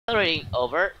Accelerating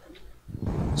over.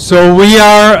 So we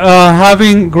are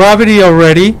having gravity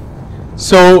already.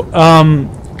 So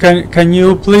can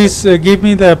you please give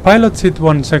me the pilot seat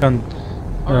 1 second,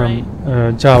 Alright.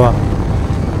 Java.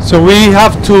 So we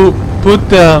have to put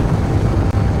the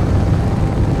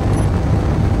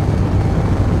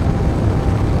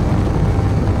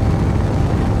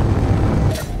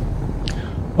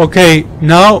okay,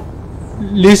 now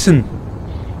listen.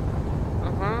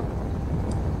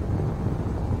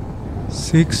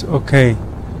 6, okay.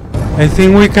 I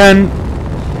think we can.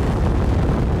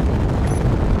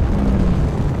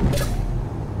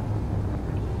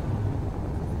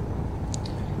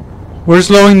 We're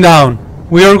slowing down.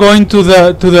 We are going to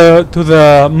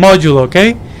the module,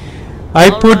 okay? I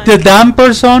put the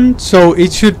dampers on, so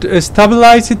it should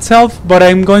stabilize itself. But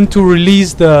I'm going to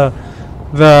release the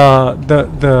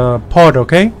pod,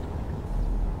 okay?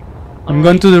 I'm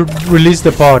going to release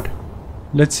the pod.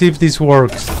 Let's see if this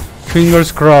works.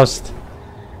 Fingers crossed.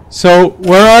 So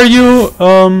where are you,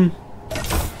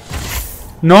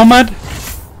 Nomad?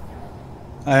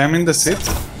 I am in the seat.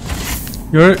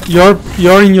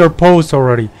 You're in your post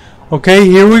already. Okay,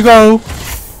 here we go.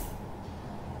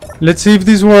 Let's see if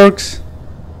this works.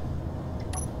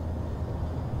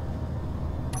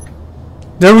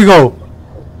 There we go.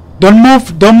 Don't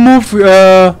move,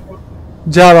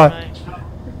 Java.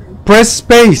 Press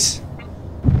space.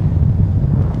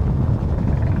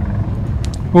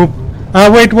 Oop.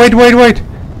 Wait.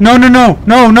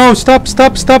 No, stop.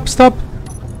 Stop.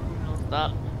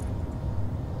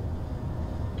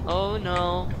 Oh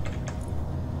no.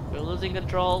 We're losing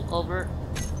control, over.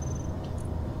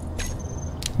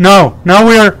 No, now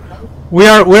we're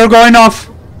going off.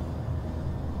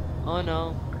 Oh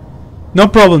no. No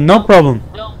problem. Don't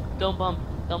bump.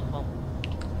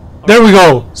 There we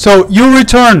go. So you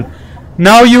return.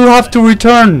 Now you have to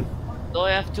return. So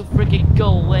I have to freaking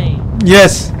go away.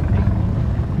 Yes.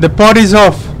 The pod is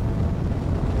off.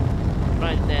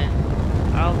 Right then.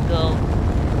 I'll go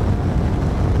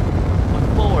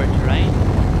forward, right?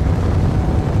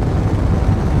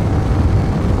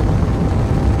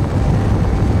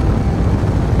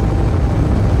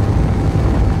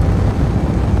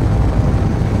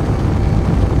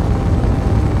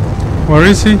 Where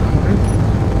is he?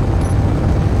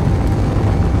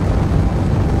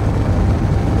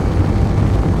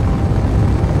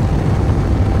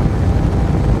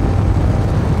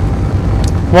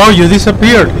 Wow, you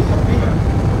disappeared.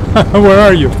 Where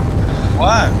are you?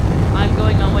 What? I'm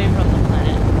going away from the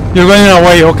planet. You're going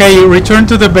away. Okay, return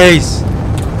to the base.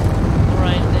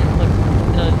 Alright then, but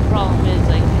the problem is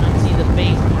I cannot see the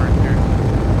base marker.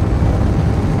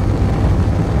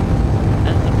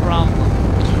 That's the problem. I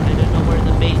don't know where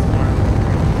the base marker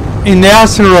is. In the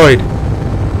asteroid.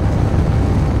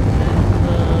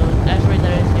 The asteroid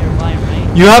that is nearby, right?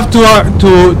 You have to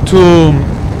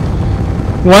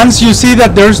once you see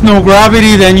that there's no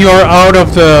gravity, then you're out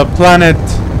of the planet.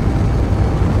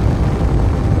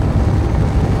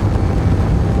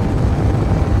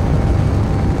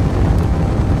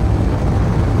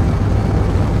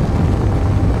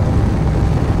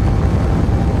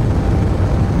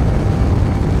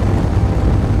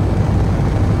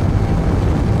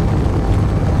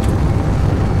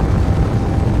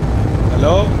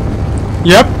 Hello?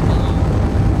 Yep.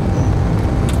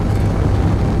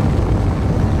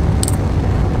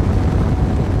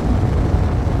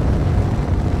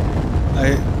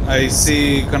 I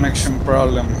see connection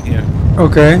problem here.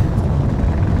 Okay.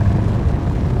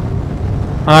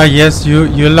 Ah, yes,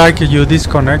 you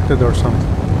disconnected or something.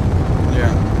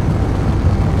 Yeah.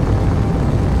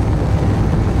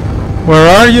 Where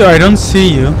are you? I don't see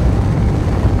you.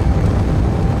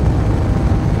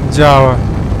 Java.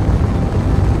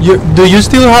 Do you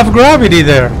still have gravity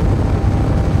there?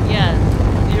 Yeah,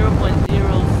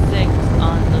 0.06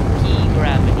 on the P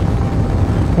gravity.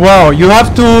 Wow, you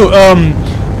have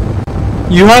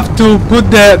to put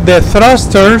the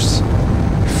thrusters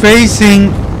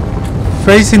facing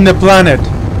the planet.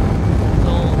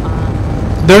 So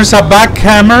There's a back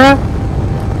camera.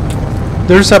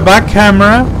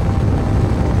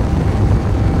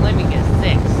 let me guess,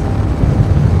 6.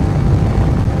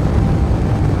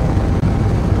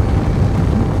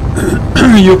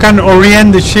 You can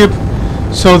orient the ship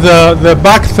so the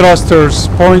back thrusters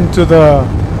point to the.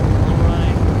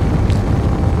 Alright.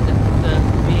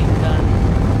 It's being done.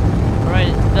 Alright,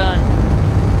 it's done.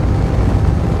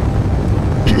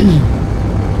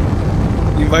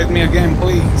 Invite me again,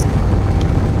 please.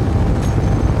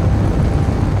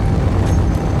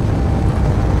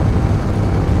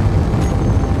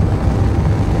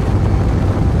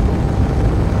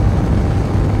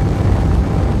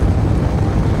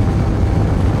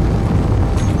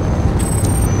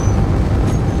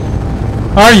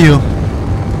 Are you?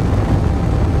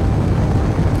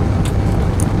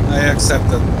 I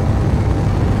accepted.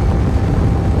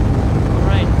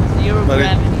 Alright, zero But it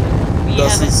gravity. We have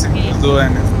doesn't seem to escaped. do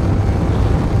anything.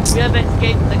 We have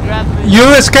escaped the gravity. You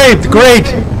escaped. Great.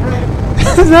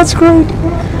 That's great.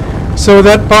 So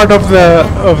that part of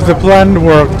the plan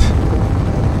worked.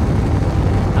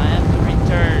 I have to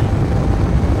return.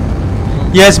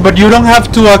 Yes, but you don't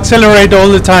have to accelerate all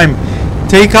the time.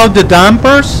 Take out the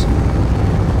dampers.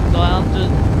 So I'll have to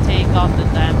take off the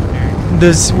dampener.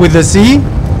 This with the Z,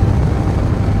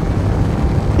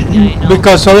 Yeah, I know.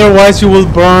 because otherwise you will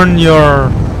burn your.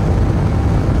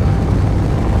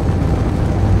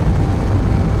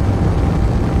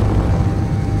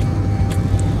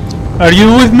 Are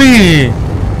you with me?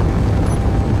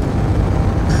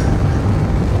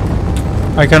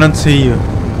 I cannot see you.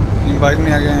 Invite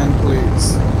me again,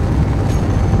 please.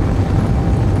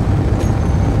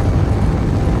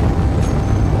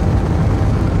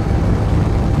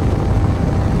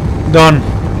 Done.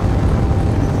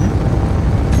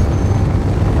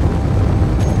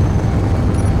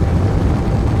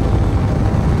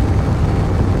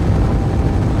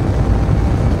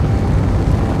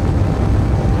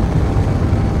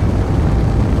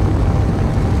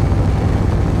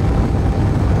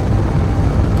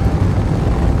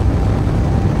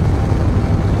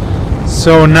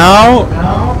 So now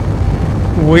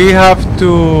we have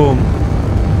to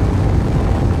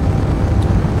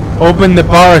open the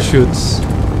parachutes,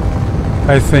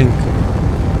 I think.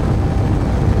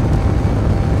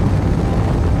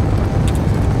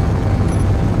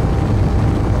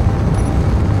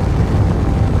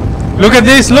 Look at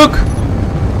this, look!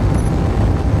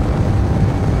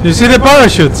 You see the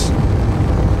parachutes?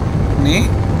 Me?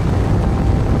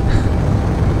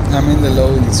 I'm in the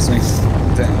loading screen.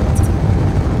 Damn it.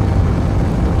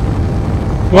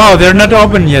 Wow, they're not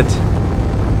open yet.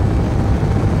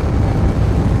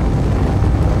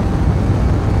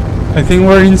 I think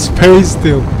we're in space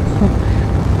still. I'm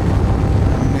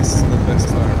missing the best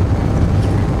part.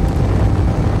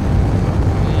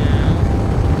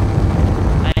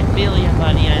 Yeah. I feel you,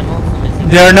 buddy. I'm also missing.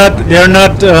 They're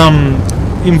not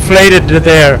inflated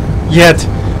there yet,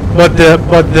 but the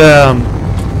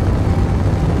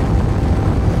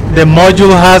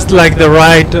module has like the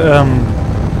right.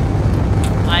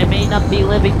 I may not be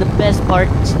living the best part,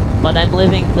 but I'm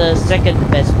living the second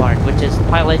best part, which is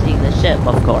piloting the ship,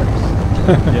 of course.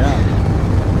 Yeah.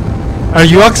 Are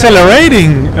you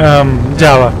accelerating,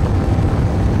 Java?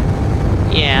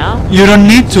 Yeah. You don't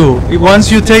need to.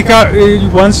 Once you take out,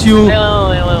 once you.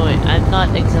 Wait. I'm not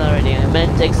accelerating. I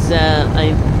meant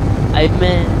I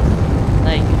meant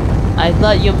like I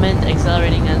thought you meant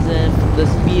accelerating as if the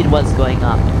speed was going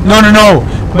up. No.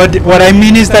 But what I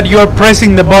mean is that you are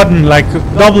pressing the button like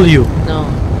W. No,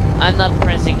 I'm not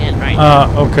pressing it right now.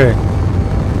 Okay.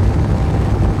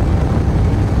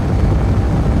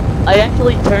 I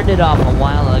actually turned it off a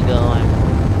while ago.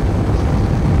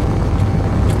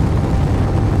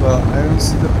 Well, I don't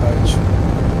see the patch.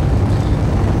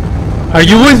 Are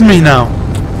you with me now?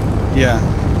 Yeah,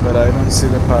 but I don't see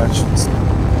the patches.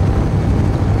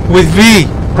 With V.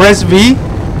 Press V.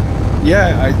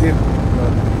 Yeah, I did,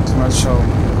 but it's not showing.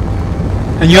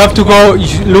 And you have to go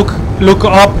look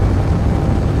up.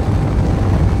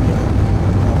 Yeah,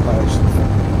 no patch.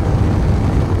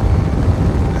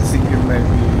 I think it may be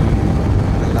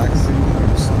relaxing or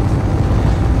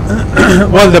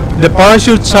something. Well, the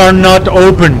parachutes are not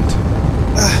opened.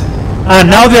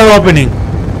 Now they're opening.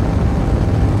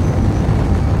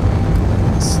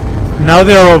 Now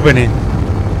they're opening.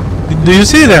 Do you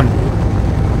see them?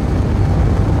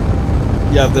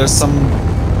 Yeah, there's some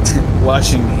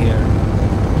washing here.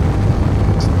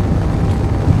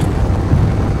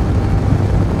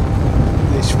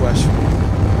 Dishwashing.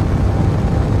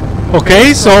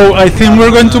 Okay, so I think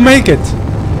we're going to make it.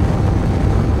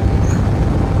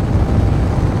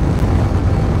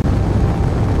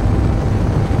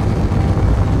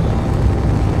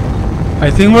 I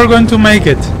think we're going to make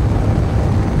it.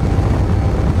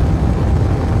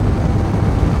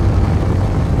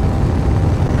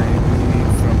 Maybe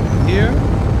from here?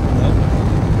 No.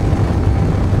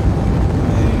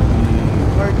 Maybe.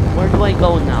 Where do I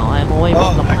go now? I'm away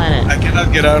from the planet. I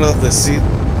cannot get out of the seat.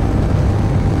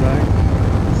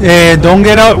 Right? Don't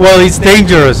get out. Well, it's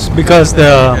dangerous because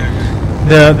the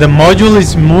module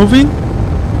is moving.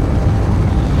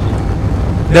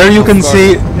 There you can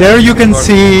see. There you can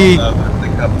see. The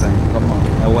captain, come on.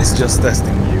 I was just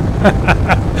testing you.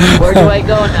 Where do I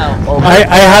go now? Over.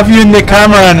 I have you in the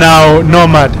camera now,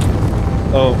 Nomad.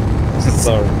 Oh,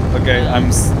 sorry. Okay,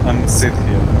 I'm sit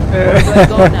here. Where do I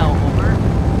go now? Over.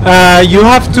 You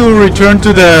have to return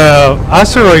to the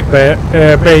asteroid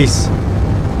base.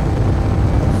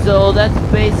 So that's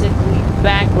basically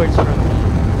backwards from me.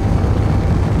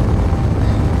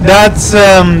 That's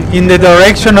in the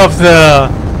direction of the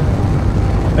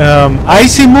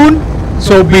icy moon.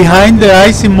 So behind the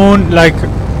icy moon, like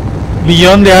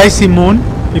beyond the icy moon,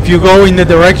 if you go in the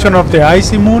direction of the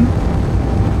icy moon,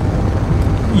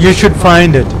 you should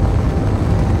find it.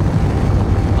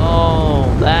 Oh,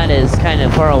 that is kind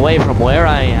of far away from where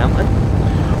I am.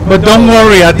 But don't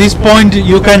worry, at this point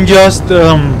you can just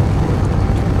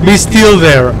be still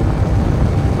there.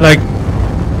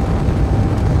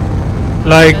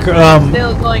 I'm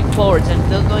still going forwards. I'm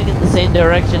still going in the same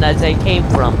direction as I came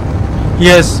from.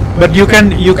 Yes, but you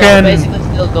can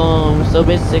So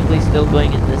basically still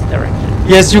going in this direction.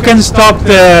 yes, you can stop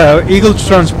the Eagle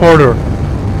transporter.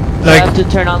 So I have to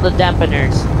turn on the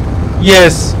dampeners.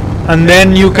 Yes, and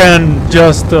then you can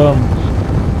just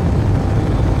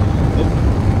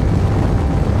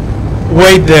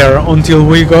wait there until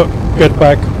we get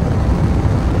back.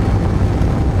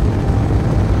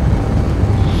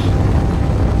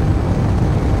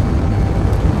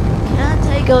 Can't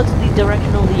I go to the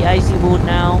direction of the icy moon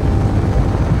now?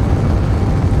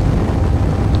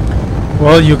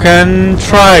 Well, you can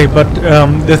try, but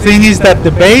the thing is that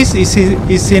the base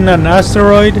is in an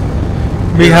asteroid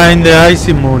behind the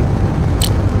icy moon.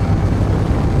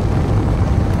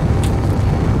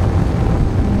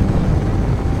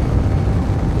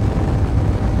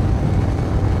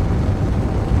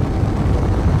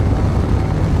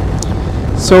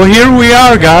 So here we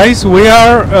are, guys. We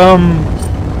are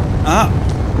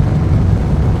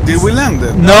Did we land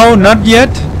it? no, not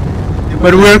yet,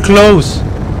 but we're close.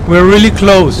 We're really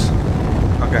close.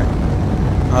 Okay.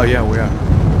 Oh yeah, we are.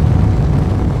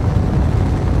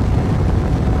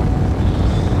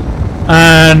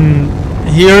 And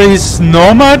here is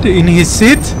Nomade in his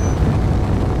seat,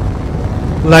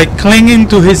 like clinging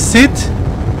to his seat.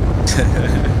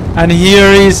 And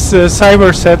here is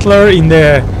Cybersettler in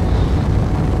the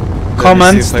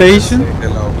command station.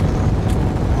 Hello.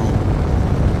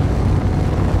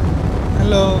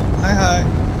 Hello. Hi.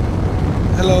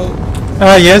 Hello.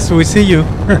 Ah, yes, we see you.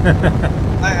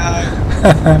 Hi.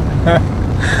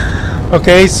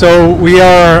 Okay, so we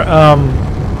are.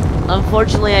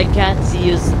 Unfortunately, I can't see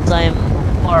you since I'm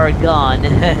far gone.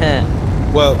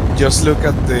 Well, just look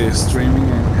at the streaming.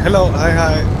 Hello.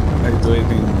 Hi. I do it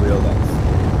in real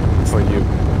life for you,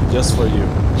 just for you.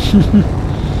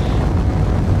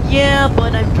 Yeah,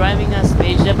 but I'm driving a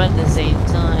spaceship at the same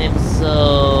time,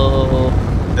 so...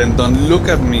 Then don't look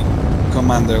at me,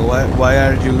 Commander. Why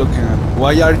are you looking at?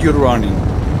 Why are you running?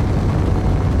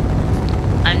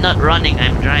 I'm not running,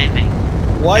 I'm driving.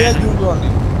 Why are you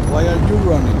running? Why are you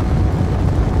running?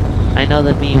 I know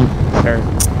the meme, sir.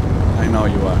 I know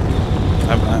you are.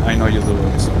 I know you do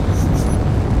it. So.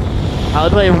 How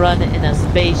do I run in a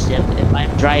spaceship if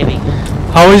I'm driving?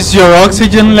 How is your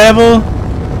oxygen level,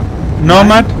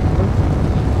 Nomad?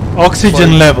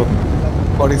 Oxygen level.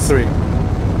 43.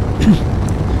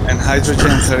 And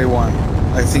hydrogen 31.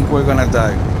 I think we're gonna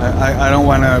die. I don't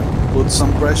wanna put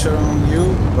some pressure on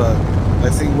you, but I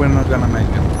think we're not gonna make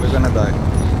it. We're gonna die.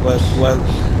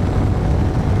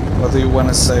 What do you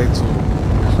wanna say to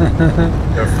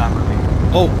your family?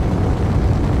 Oh!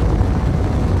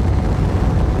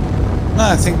 No,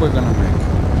 I think we're gonna make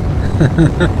it.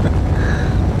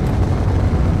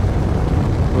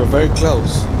 We're very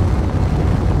close.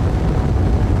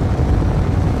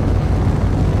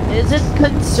 Is it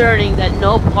concerning that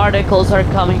no particles are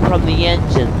coming from the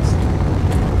engines?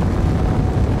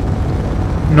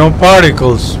 No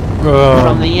particles.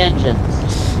 From the engines?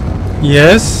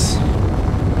 Yes.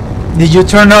 Did you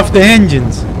turn off the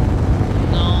engines?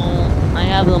 No, I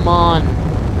have them on.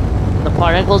 The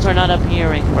particles are not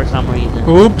appearing for some reason.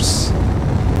 Oops.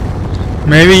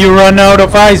 Maybe you run out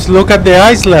of ice. Look at the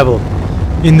ice level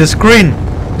in the screen.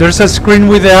 There's a screen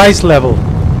with the ice level.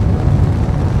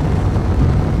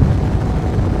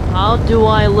 How do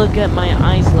I look at my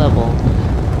ice level?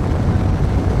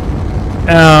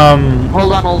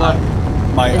 Hold on.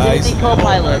 My Is eyes. it the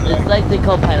co-pilot? It's like the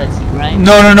co-pilot seat, right?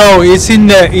 No. It's in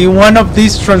one of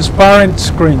these transparent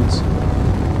screens.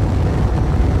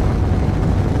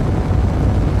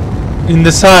 In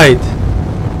the side.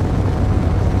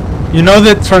 You know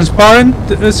the transparent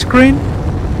screen?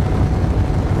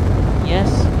 Yes.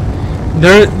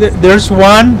 There's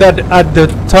one that at the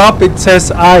top it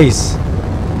says ice.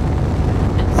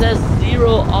 It says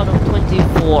 0 out of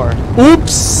 24.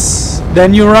 Oops!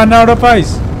 Then you run out of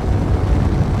ice.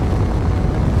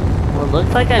 Well,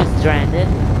 looks like I'm stranded.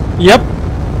 Yep.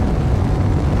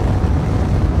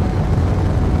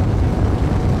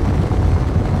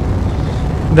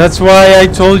 That's why I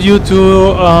told you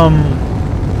to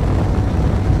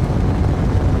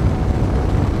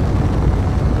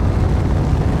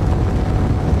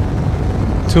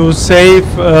save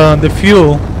the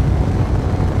fuel.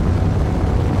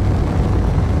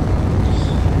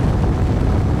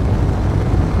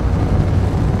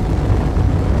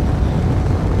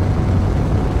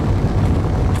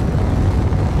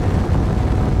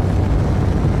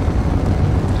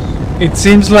 It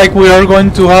seems like we are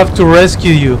going to have to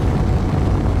rescue you.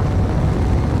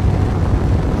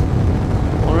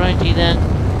 Alrighty then.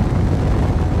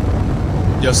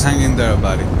 Just hang in there,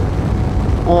 buddy.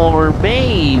 Or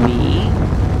maybe...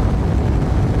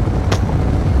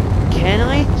 Can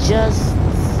I just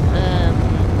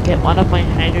get one of my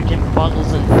hydrogen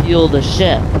bottles and fuel the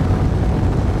ship?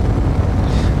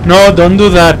 No, don't do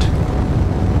that.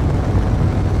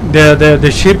 The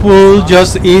ship will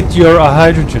just eat your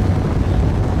hydrogen.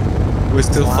 We're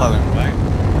still falling, right?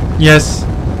 Yes.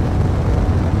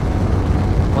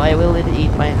 Why will it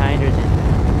eat my hydrogen?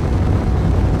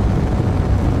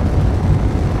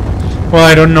 Well,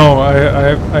 I don't know.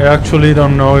 I actually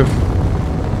don't know if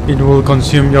it will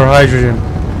consume your hydrogen.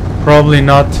 Probably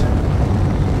not.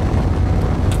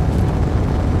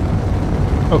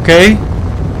 Okay.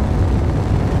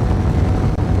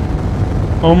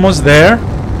 Almost there.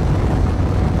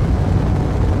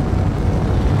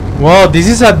 Wow, this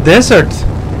is a desert.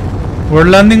 We're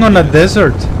landing on a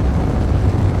desert.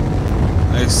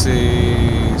 I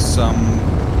see some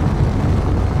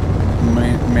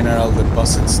mineral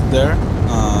deposits there.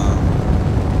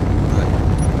 Like,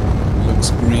 looks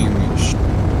greenish.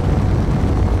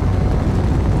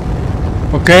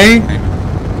 Okay, Maybe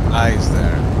eyes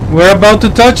there. we're about to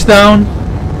touch down.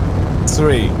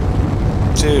 3,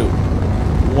 2,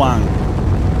 1.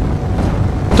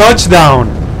 Touchdown.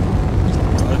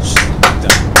 Touchdown.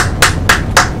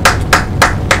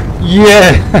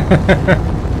 Yeah.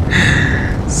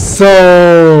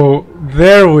 So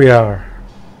there we are.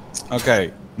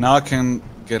 Okay, now I can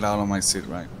get out of my seat,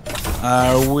 right?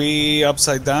 Are we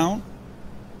upside down?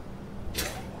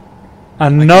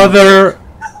 Another.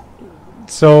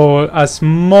 So a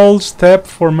small step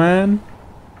for man.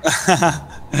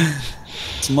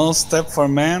 Small step for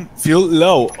man. Fuel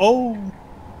low. Oh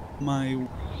my.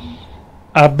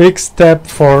 A big step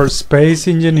for space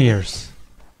engineers.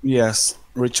 Yes.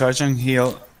 Recharge and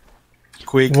heal.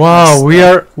 Quick. Wow, we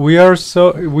are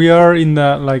in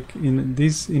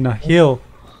a hill,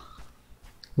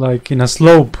 like in a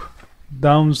slope,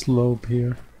 down slope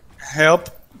here. Help.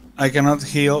 I cannot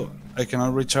heal. I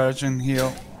cannot recharge and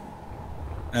heal.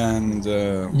 And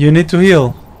You need to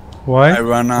heal. Why? I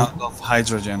run out of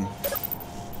hydrogen.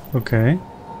 Okay.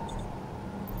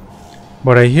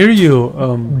 But I hear you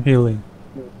healing.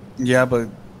 Yeah, but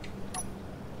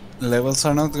levels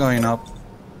are not going up.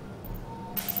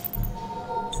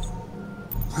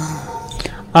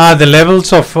 Ah, the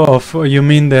levels of you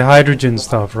mean the hydrogen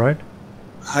stuff, right?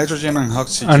 Hydrogen and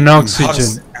oxygen. And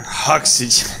oxygen.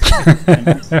 Oxygen.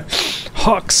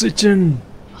 Oxygen.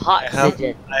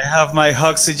 Oxygen. I have my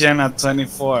oxygen at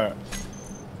 24,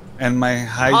 and my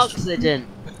Oxygen.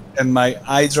 and my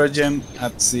hydrogen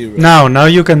at 0. Now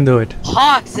you can do it.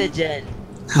 Oxygen.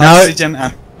 Now- Oxygen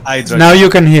and hydrogen. Now you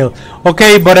can heal.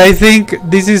 Okay, but I think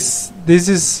this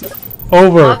is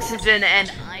over. Oxygen and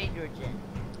hydrogen.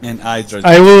 And hydrogen.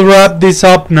 I will wrap this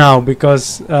up now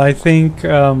because I think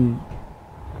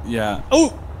Yeah.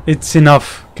 Oh. it's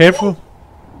enough. Careful.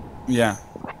 Yeah.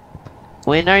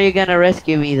 When are you gonna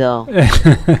rescue me though?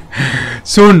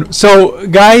 Soon. So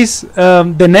guys,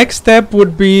 the next step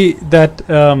would be that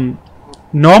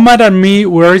Nomad and me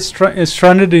were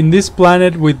stranded in this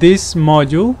planet with this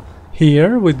module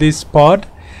here, with this pod,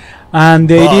 and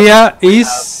the idea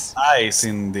is Ice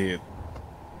indeed.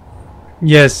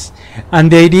 yes,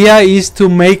 and the idea is to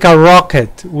make a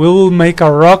rocket. We will make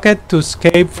a rocket to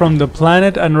escape from the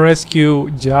planet and rescue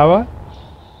Java.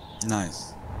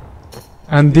 Nice.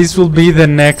 And this will be the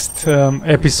next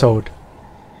episode.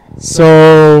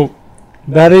 So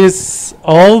that is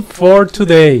all for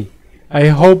today. I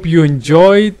hope you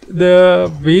enjoyed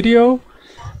the video.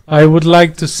 I would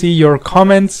like to see your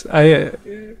comments. Well,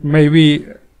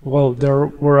 there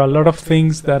were a lot of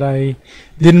things that I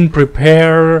didn't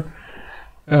prepare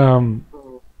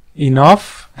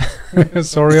enough.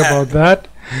 Sorry about that.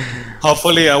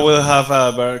 Hopefully, I will have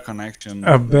a better connection.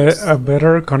 A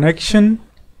better connection.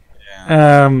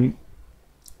 Yeah.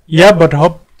 Yeah, but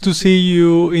hope to see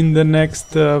you in the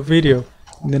next video,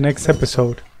 in the next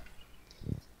episode.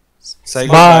 Say Bye.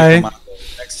 goodbye, Commander.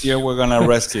 Next year, we're gonna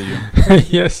rescue you.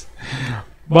 Yes.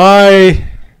 Bye.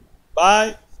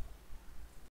 Bye.